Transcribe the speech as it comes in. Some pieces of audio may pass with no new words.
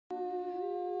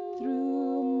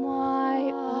through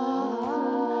my own.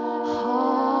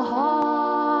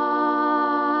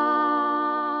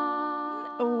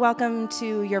 Welcome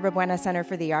to Yerba Buena Center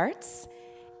for the Arts,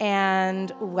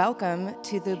 and welcome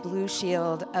to the Blue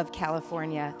Shield of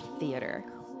California Theater.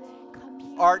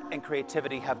 Art and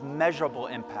creativity have measurable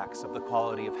impacts of the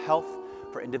quality of health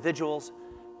for individuals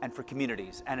and for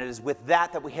communities. And it is with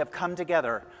that that we have come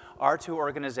together, our two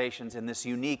organizations, in this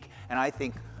unique and I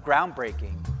think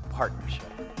groundbreaking partnership.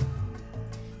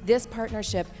 This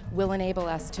partnership will enable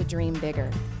us to dream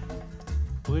bigger.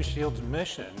 Blue Shield's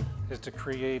mission is to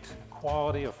create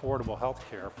quality, affordable health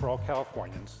care for all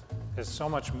Californians. It's so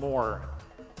much more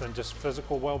than just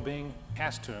physical well-being. It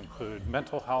has to include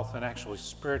mental health and actually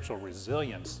spiritual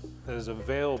resilience that is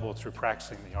available through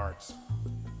practicing the arts.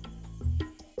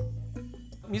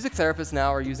 Music therapists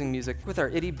now are using music with our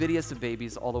itty-bittiest of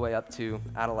babies all the way up to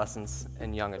adolescents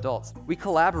and young adults. We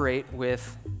collaborate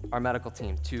with our medical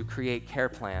team to create care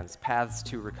plans, paths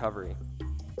to recovery.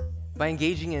 By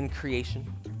engaging in creation,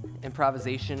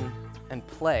 improvisation, and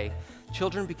play,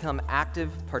 children become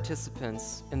active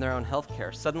participants in their own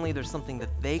healthcare. Suddenly there's something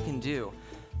that they can do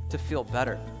to feel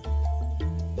better.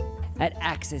 At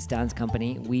Axis Dance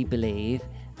Company, we believe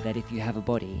that if you have a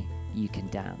body, you can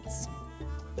dance.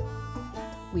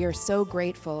 We are so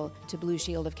grateful to Blue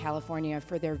Shield of California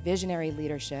for their visionary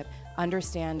leadership,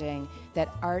 understanding that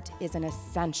art is an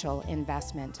essential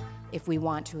investment if we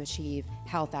want to achieve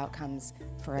health outcomes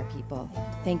for our people.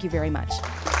 Thank you very much.